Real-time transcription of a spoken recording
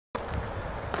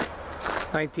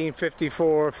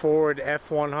1954 Ford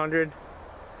F100,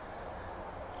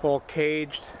 all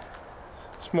caged,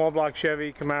 small block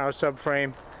Chevy Camaro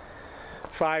subframe,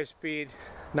 5-speed,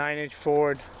 9-inch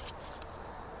Ford,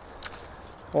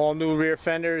 all new rear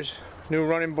fenders, new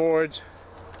running boards,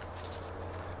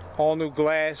 all new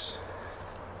glass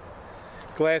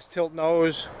tilt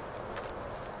nose.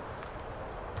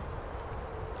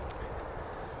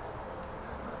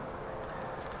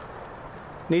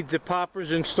 Needs the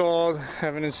poppers installed.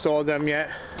 Haven't installed them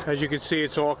yet. As you can see,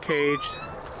 it's all caged.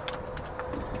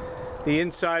 The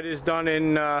inside is done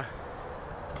in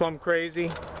Plum Crazy.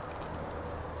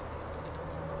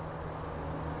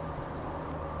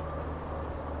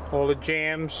 All the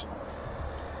jams.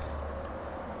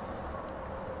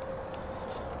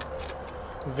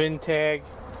 VIN tag,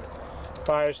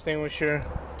 fire extinguisher,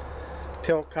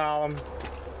 tilt column,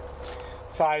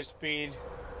 5-speed,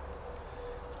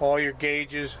 all your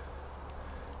gauges,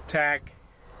 tack,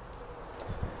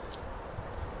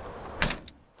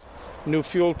 new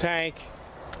fuel tank,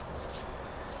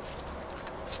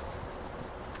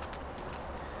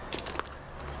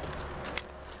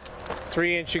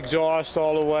 three-inch exhaust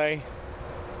all the way.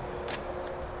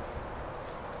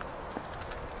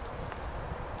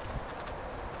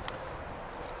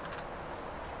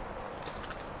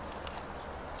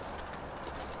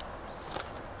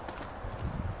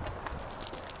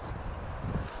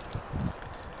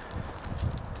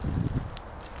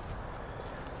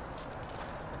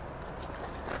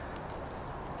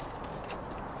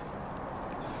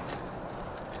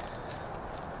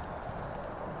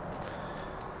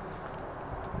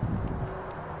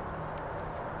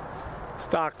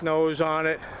 Stock nose on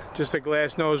it, just a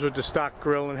glass nose with the stock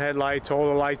grille and headlights. All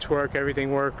the lights work,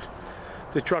 everything works.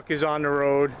 The truck is on the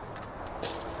road.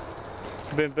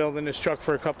 I've been building this truck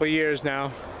for a couple of years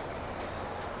now.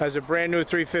 Has a brand new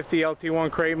 350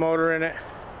 LT1 crate motor in it.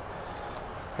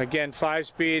 Again,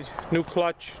 5-speed, new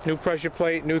clutch, new pressure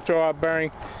plate, new throwout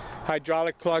bearing,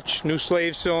 hydraulic clutch, new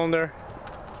slave cylinder.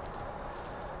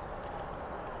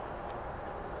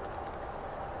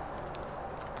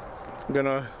 I'm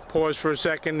gonna pause for a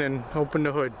second and open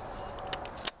the hood.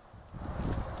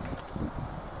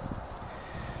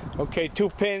 Okay, 2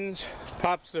 pins,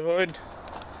 pops the hood.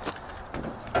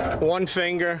 1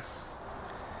 finger,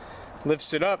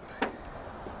 lifts it up.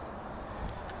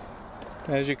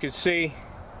 As you can see,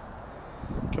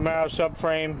 Camaro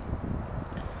subframe,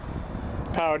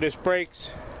 power disc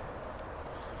brakes,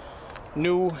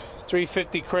 new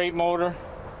 350 crate motor.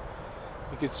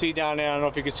 You can see down there, I don't know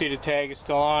if you can see the tag, it's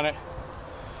still on it.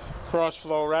 Cross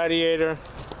flow radiator,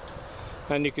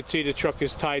 and you can see the truck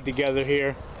is tied together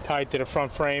here, tied to the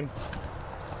front frame.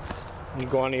 You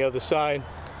go on the other side.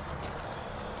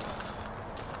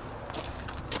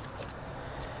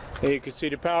 There you can see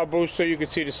the power booster, you can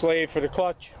see the slave for the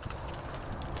clutch.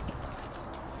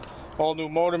 All new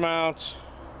motor mounts,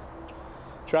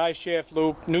 drive shaft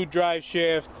loop, new drive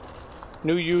shaft,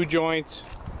 new U-joints,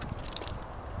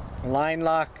 line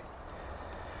lock,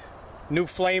 new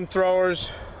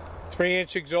flamethrowers,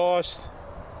 3-inch exhaust,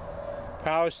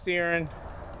 power steering.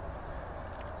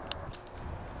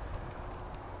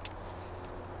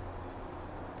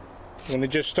 I'm going to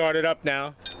just start it up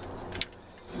now.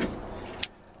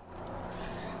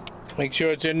 Make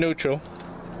sure it's in neutral.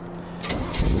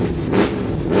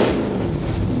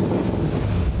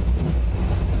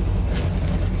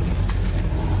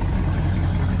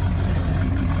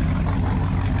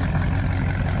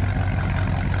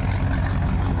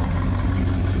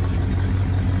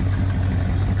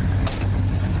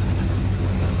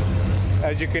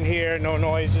 As you can hear, no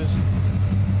noises.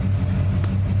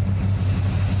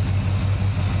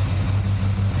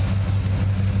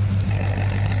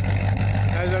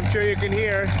 As I'm sure you can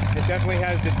hear, it definitely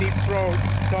has the deep throat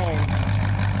tone.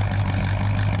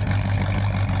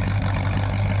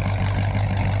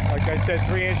 Like I said,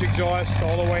 3-inch exhaust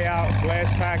all the way out, glass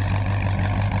packed.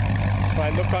 If I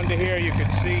look under here, you can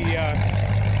see the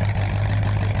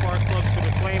spark plugs for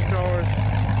the flamethrowers.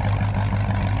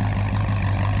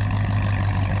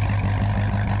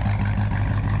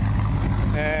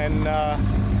 And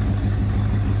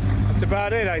that's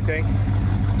about it, I think.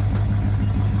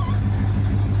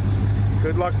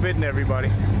 Good luck bidding,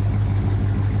 everybody.